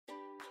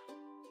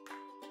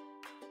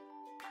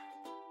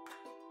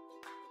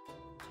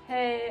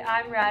Hey,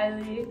 I'm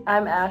Riley.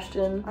 I'm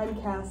Ashton. I'm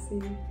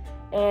Cassie.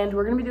 And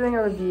we're going to be doing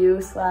a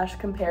review /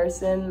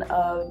 comparison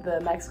of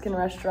the Mexican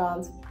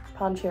restaurants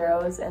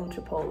Pancheros and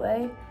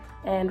Chipotle.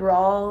 And we're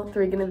all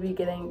three going to be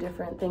getting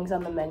different things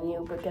on the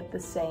menu, but get the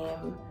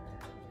same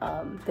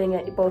thing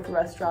at both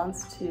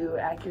restaurants to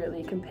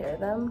accurately compare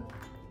them.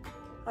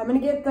 I'm going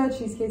to get the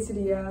cheese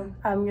quesadilla.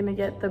 I'm going to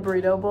get the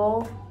burrito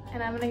bowl.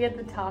 And I'm gonna get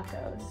the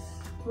tacos.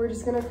 We're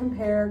just going to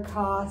compare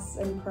costs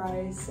and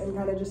price and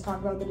kind of just talk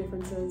about the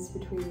differences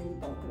between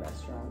both the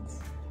restaurants.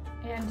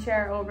 And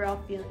share our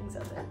overall feelings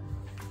of it.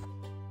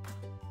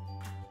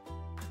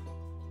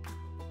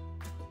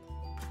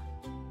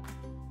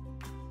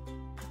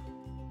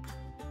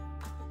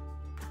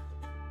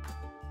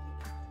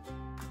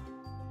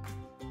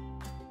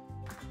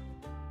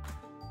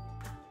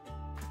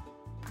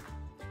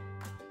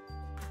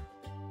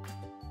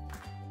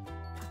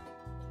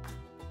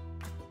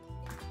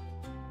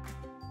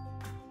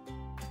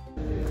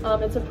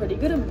 It's a pretty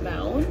good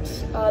amount.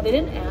 They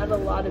didn't add a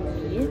lot of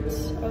meat.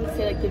 I would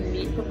say like the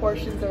meat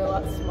proportions are a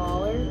lot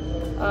smaller,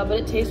 but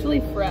it tastes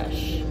really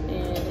fresh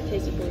and it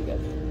tasted pretty good.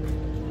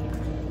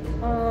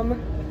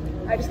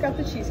 I just got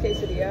the cheese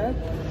quesadilla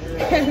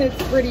and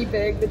it's pretty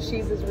big. The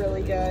cheese is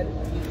really good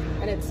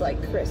and it's like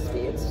crispy.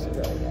 It's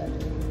really good.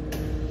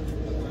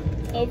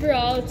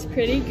 Overall, it's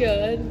pretty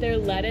good. Their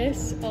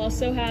lettuce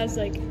also has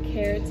like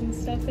carrots and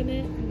stuff in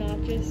it,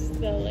 not just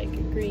the like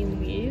green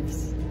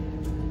leaves.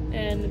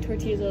 And the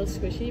tortilla is a little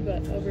squishy,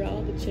 but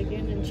overall the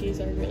chicken and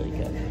cheese are really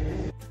good.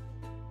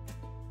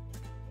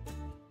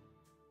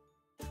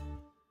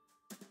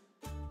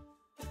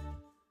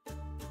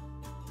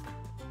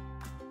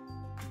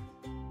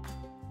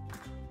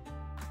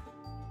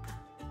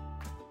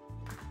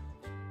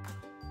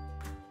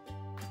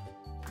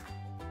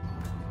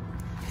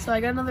 So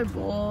I got another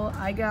bowl.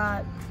 I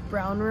got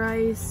brown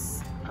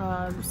rice,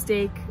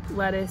 steak,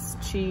 lettuce,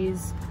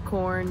 cheese,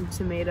 corn,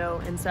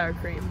 tomato, and sour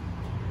cream.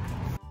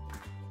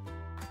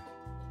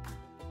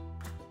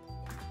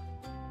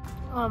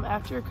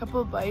 After a couple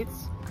of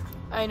bites,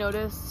 I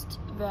noticed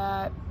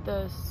that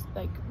the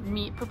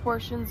meat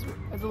proportions is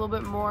a little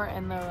bit more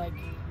and they're like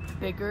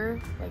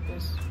bigger, like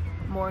there's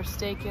more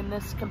steak in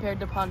this compared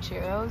to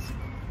Pancheros.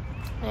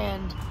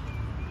 And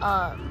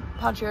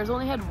Pancheros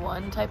only had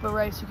one type of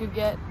rice you could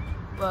get,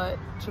 but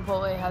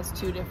Chipotle has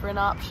two different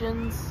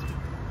options.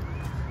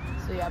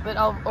 So yeah, but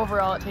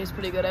overall it tastes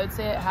pretty good. I would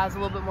say it has a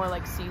little bit more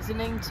like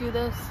seasoning to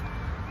this.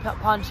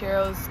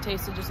 Pancheros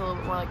tasted just a little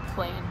bit more like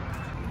plain.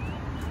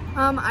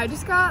 I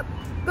just got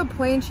the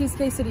plain cheese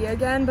quesadilla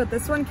again, but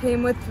this one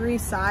came with 3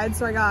 sides,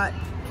 so I got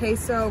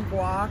queso,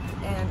 guac,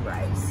 and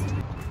rice.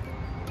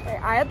 Okay,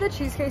 I had the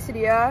cheese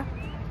quesadilla,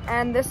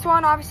 and this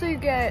one obviously you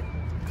get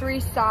 3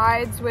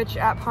 sides, which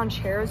at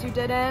Pancheros you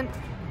didn't.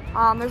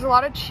 There's a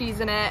lot of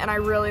cheese in it, and I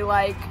really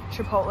like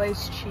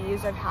Chipotle's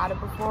cheese. I've had it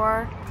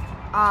before.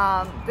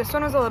 This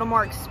one was a little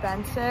more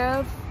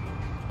expensive,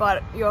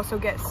 but you also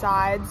get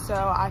sides, so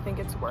I think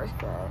it's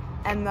worth it.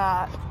 And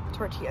the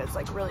tortilla is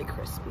like really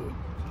crispy.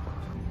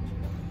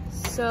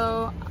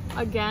 So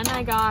again,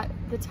 I got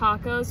the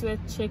tacos with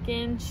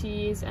chicken,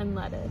 cheese, and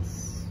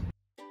lettuce.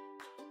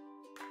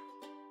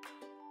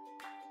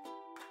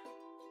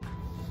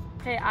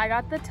 Okay, I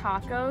got the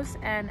tacos,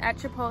 and at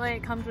Chipotle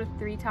it comes with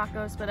 3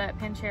 tacos, but at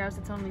Pancheros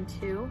it's only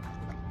 2.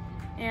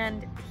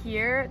 And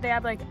here they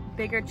have like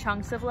bigger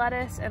chunks of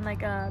lettuce and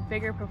like a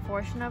bigger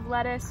proportion of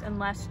lettuce and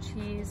less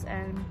cheese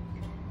and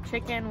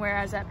chicken,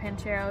 whereas at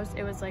Pancheros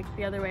it was like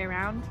the other way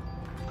around.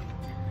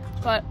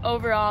 But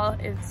overall,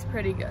 it's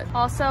pretty good.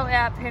 Also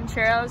at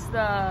Pancheros,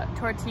 the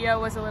tortilla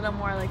was a little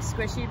more like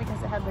squishy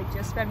because it had like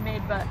just been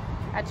made, but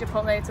at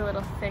Chipotle, it's a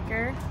little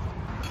thicker.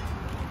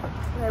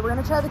 Okay, we're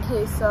gonna try the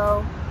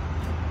queso.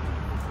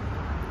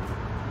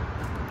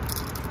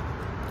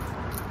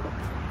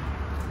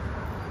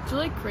 It's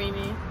really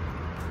creamy.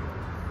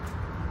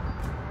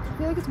 I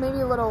feel like it's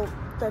maybe a little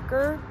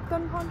thicker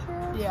than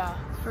Pancheros. Yeah,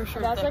 for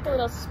sure. That's thicker. like a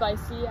little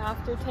spicy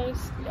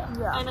aftertaste.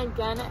 Yeah. And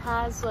again, it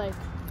has like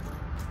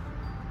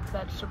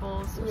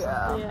Vegetables or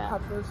Yeah, something.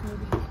 peppers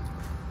maybe.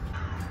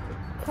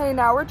 Okay,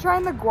 now we're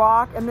trying the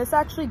guac, and this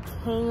actually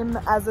came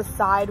as a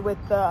side with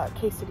the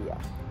quesadilla.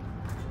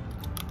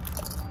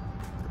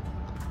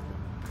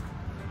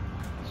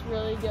 It's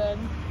really good.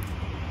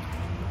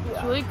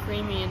 It's really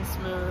creamy and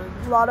smooth.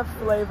 A lot of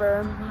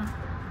flavor.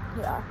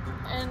 Yeah.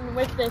 And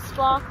with this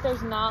guac,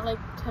 there's not like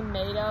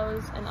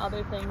tomatoes and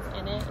other things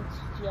in it. It's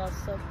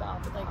just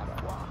like the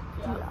guac.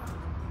 Yeah.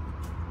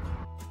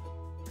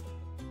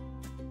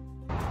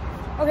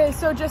 Okay,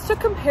 so just to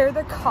compare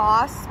the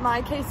cost,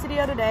 my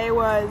quesadilla today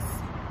was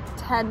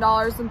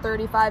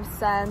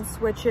 $10.35,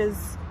 which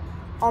is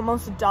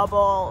almost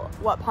double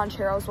what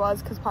Pancheros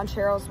was, because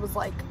Pancheros was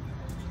like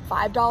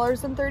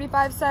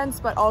 $5.35,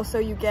 but also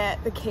you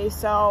get the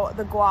queso,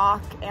 the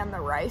guac, and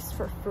the rice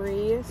for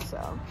free,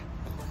 so.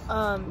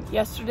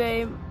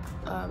 Yesterday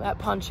at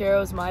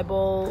Pancheros, my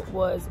bowl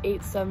was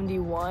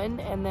 $8.71,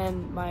 and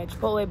then my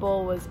Chipotle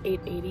bowl was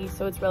 $8.80,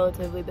 so it's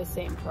relatively the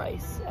same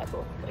price at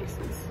both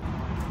places.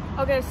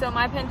 Okay, so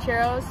my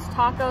Pancheros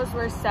tacos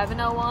were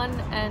 $7.01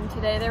 and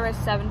today they were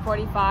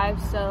 $7.45,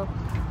 so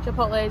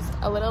Chipotle's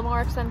a little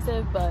more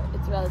expensive, but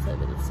it's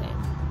relatively the same.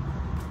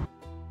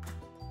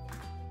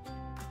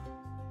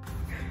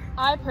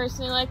 I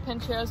personally like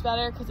Pancheros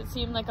better because it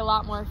seemed like a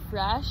lot more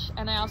fresh,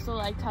 and I also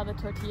liked how the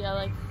tortilla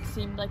like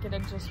seemed like it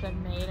had just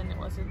been made and it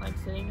wasn't like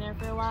sitting there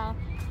for a while.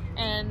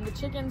 And the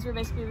chickens were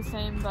basically the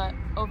same, but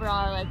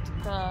overall I liked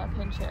the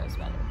Pancheros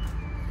better.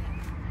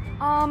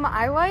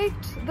 I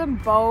liked them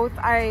both.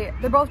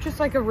 They're both just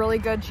like a really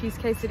good cheese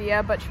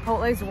quesadilla, but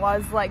Chipotle's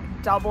was like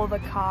double the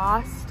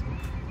cost,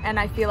 and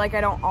I feel like I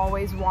don't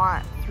always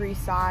want 3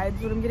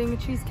 sides when I'm getting a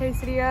cheese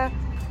quesadilla,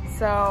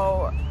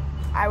 so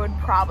I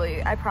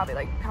probably like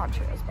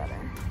Pancheros better.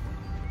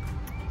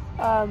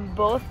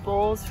 Both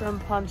bowls from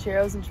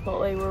Pancheros and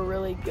Chipotle were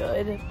really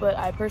good, but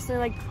I personally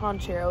like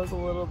Pancheros a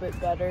little bit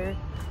better.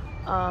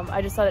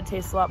 I just thought it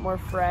tastes a lot more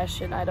fresh,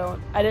 and I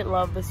didn't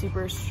love the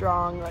super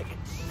strong like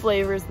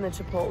flavors in the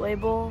Chipotle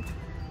bowl.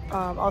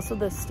 Also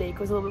the steak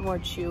was a little bit more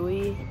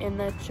chewy in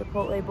the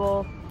Chipotle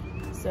bowl,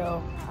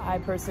 so I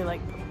personally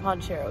like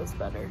Pancheros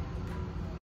better.